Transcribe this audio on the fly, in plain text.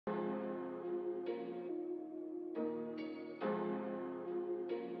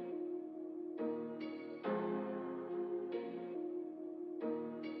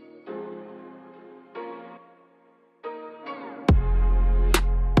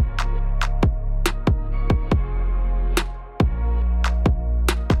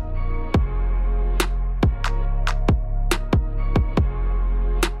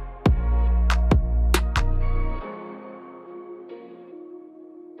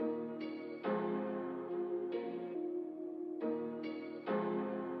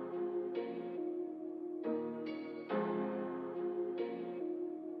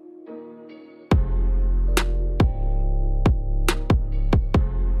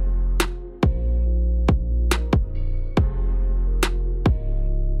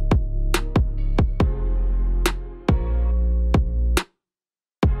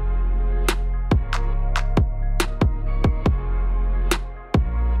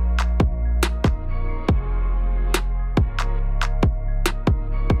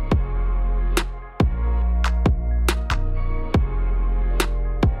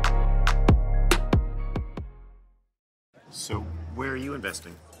Where are you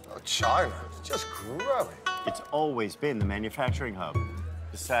investing? Oh, China. It's just growing. It's always been the manufacturing hub.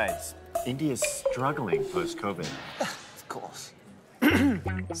 Besides, India's struggling post-COVID. Of course.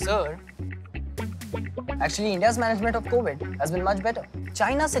 Sir, actually, India's management of COVID has been much better.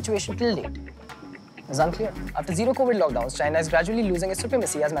 China's situation till date is unclear. After zero COVID lockdowns, China is gradually losing its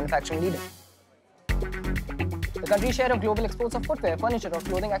supremacy as manufacturing leader. The country's share of global exports of footwear, furniture, or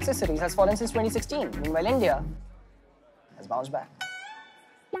clothing accessories has fallen since 2016. Meanwhile, India has bounced back.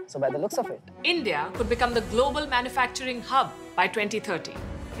 So by the looks of it, India could become the global manufacturing hub by 2030.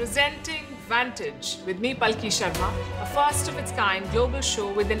 Presenting Vantage with me, Palki Sharma, a first-of-its-kind global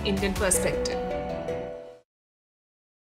show with an Indian perspective.